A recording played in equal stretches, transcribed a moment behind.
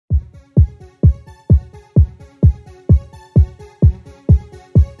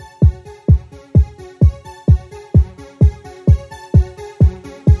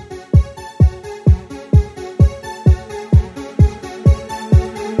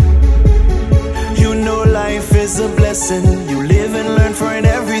is a blessing. You live and learn, for in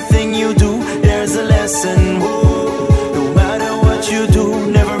everything you do there's a lesson. Whoa. No matter what you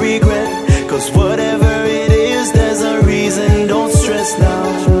do, never regret, cause whatever it is, there's a reason. Don't stress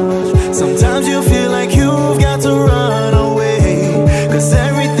now. Sometimes you feel like you've got to run away, cause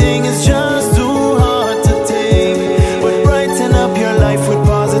everything is just too hard to take. But brighten up your life with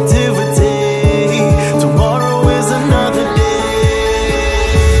positivity. Tomorrow is another day.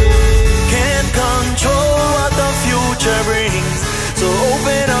 Can't control what the future brings, so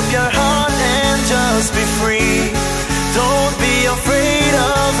open up your heart and just be free. Don't be afraid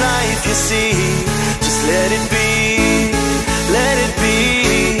of life, you see. Just let it be, let it be.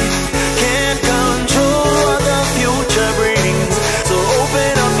 Can't control what the future brings, so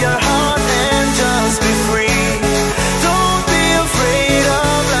open up your heart and just be free. Don't be afraid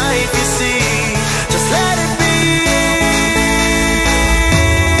of life, you see. Just let it be.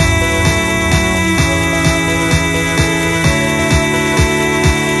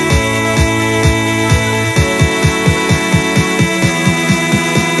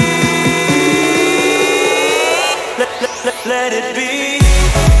 Let it be.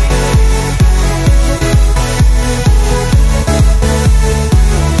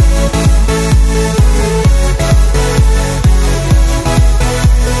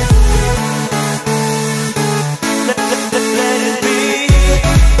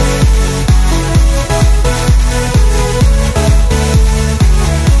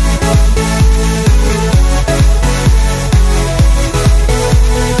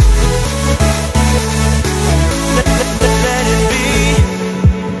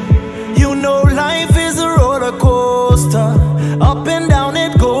 Up and down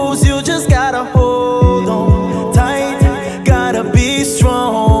it goes, you just gotta hold on tight. Gotta be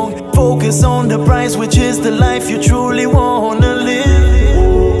strong. Focus on the prize, which is the life you truly wanna live.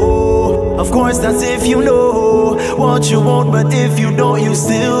 Oh, of course that's if you know what you want, but if you don't, you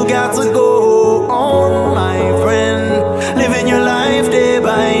still got to go on, my friend. Living your life day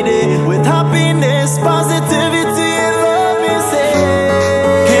by day.